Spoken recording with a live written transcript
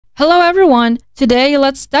Hello everyone! Today,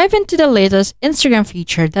 let's dive into the latest Instagram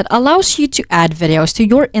feature that allows you to add videos to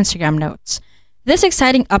your Instagram notes. This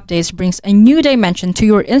exciting update brings a new dimension to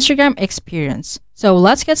your Instagram experience. So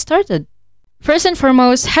let's get started. First and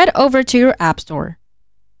foremost, head over to your App Store.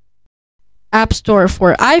 App Store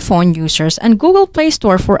for iPhone users and Google Play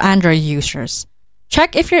Store for Android users.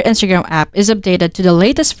 Check if your Instagram app is updated to the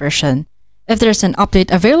latest version. If there's an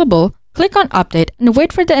update available, click on Update and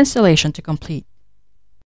wait for the installation to complete.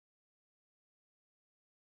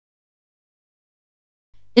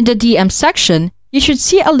 In the DM section, you should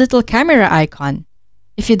see a little camera icon.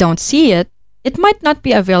 If you don't see it, it might not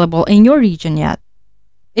be available in your region yet.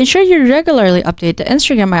 Ensure you regularly update the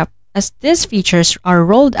Instagram app as these features are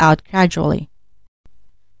rolled out gradually.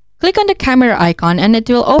 Click on the camera icon and it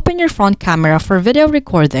will open your front camera for video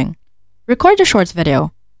recording. Record a short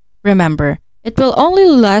video. Remember, it will only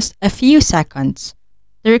last a few seconds.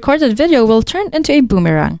 The recorded video will turn into a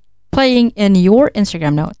boomerang, playing in your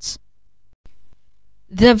Instagram notes.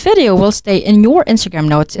 The video will stay in your Instagram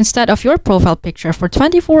notes instead of your profile picture for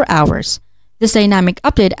 24 hours. This dynamic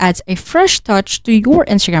update adds a fresh touch to your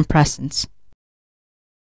Instagram presence.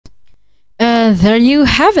 There you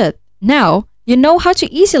have it! Now, you know how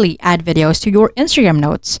to easily add videos to your Instagram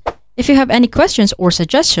notes. If you have any questions or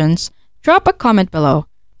suggestions, drop a comment below.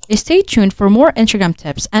 Stay tuned for more Instagram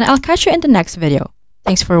tips and I'll catch you in the next video.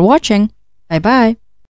 Thanks for watching. Bye bye!